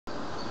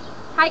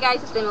Hi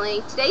guys, it's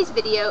Emily. Today's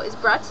video is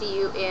brought to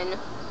you in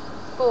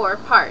 4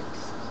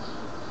 parts.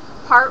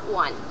 Part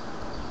 1.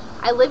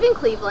 I live in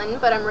Cleveland,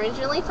 but I'm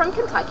originally from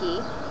Kentucky.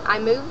 I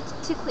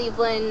moved to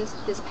Cleveland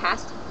this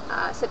past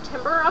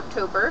September or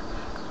October.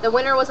 The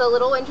winter was a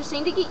little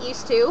interesting to get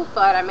used to,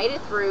 but I made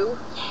it through.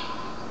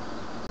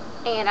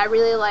 And I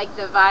really like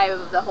the vibe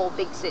of the whole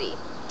big city.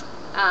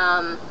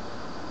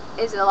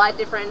 It's a lot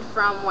different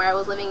from where I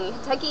was living in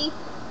Kentucky,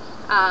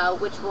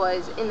 which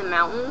was in the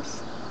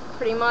mountains,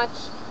 pretty much.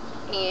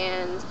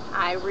 And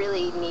I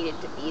really needed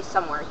to be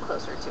somewhere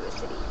closer to a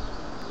city.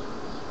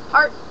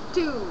 Part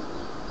 2.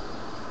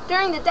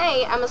 During the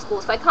day, I'm a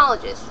school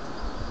psychologist.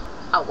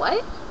 A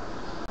what?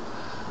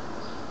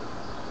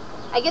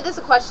 I get this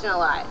question a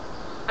lot.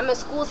 I'm a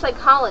school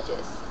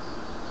psychologist.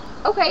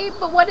 Okay,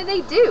 but what do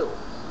they do?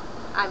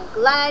 I'm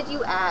glad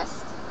you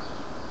asked.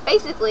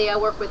 Basically, I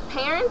work with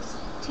parents,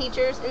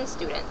 teachers, and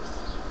students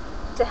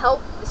to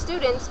help the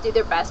students do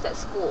their best at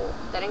school.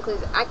 That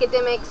includes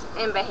academics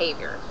and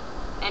behavior,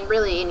 and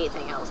really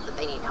anything else that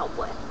they need help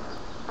with.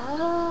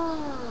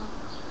 Oh.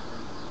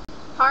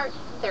 Part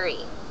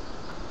 3.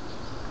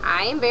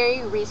 I am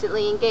very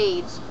recently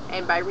engaged,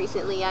 and by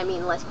recently I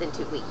mean less than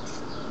 2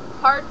 weeks.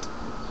 Part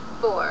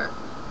 4.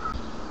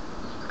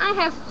 I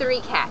have 3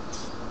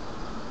 cats.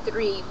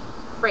 3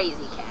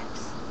 crazy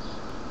cats.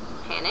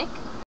 Panic,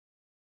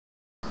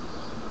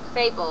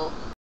 Fable,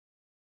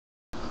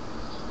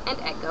 and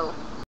Echo.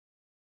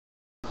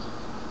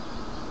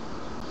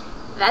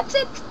 That's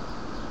it.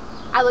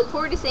 I look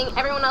forward to seeing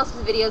everyone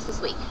else's videos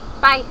this week.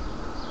 Bye!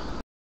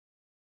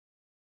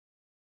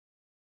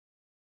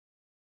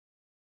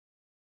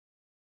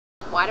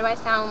 Why do I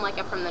sound like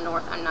I'm from the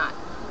north? I'm not.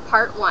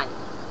 Part 1.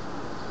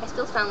 I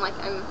still sound like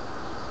I'm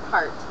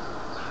part.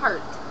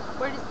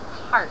 Where does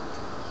part?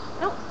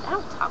 I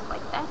don't talk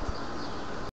like that.